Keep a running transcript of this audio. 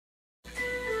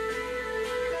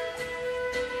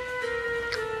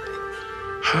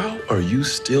How are you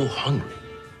still hungry?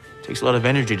 Takes a lot of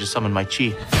energy to summon my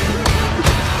chi.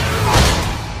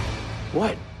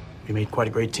 What? We made quite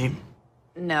a great team.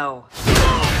 No.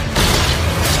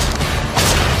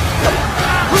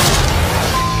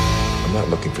 I'm not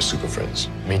looking for super friends.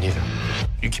 Me neither.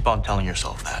 You keep on telling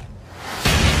yourself that.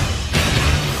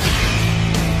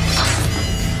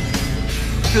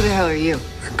 Who the hell are you?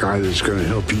 The guy that's gonna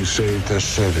help you save the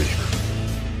city.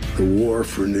 The war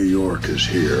for New York is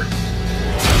here.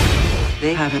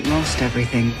 They haven't lost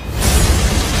everything.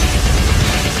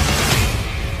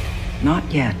 Not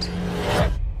yet.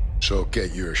 So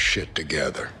get your shit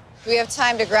together. Do we have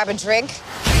time to grab a drink?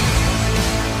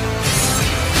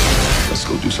 Let's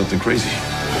go do something crazy.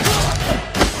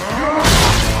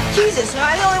 Jesus, am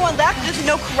I the only one left who doesn't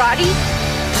know karate?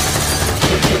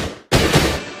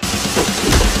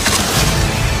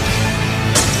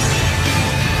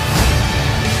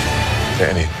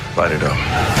 Danny, light it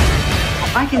up.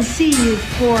 I can see you've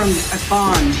formed a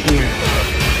bond here.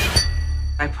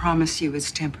 I promise you it's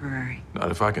temporary.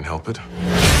 Not if I can help it.